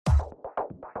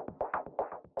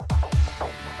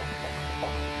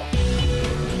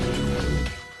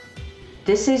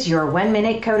This is your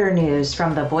 1-Minute Coder News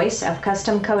from the Voice of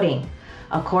Custom Coding.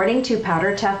 According to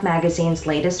Powder Tough Magazine's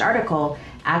latest article,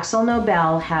 Axel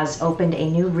Nobel has opened a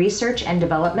new research and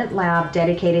development lab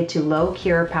dedicated to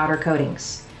low-cure powder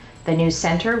coatings. The new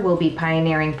center will be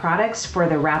pioneering products for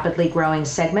the rapidly growing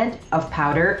segment of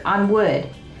powder on wood.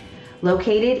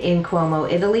 Located in Como,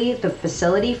 Italy, the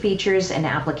facility features an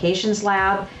applications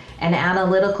lab, an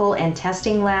analytical and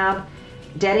testing lab,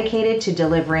 dedicated to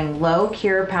delivering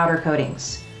low-cure powder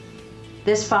coatings.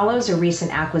 This follows a recent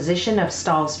acquisition of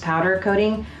Stahl's powder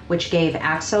coating, which gave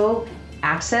Axel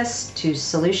access to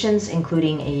solutions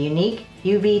including a unique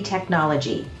UV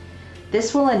technology.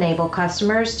 This will enable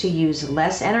customers to use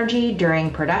less energy during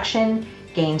production,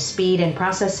 gain speed in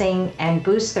processing, and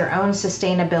boost their own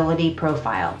sustainability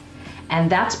profile. And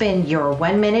that's been your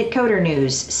 1-Minute Coder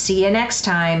News. See you next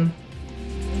time.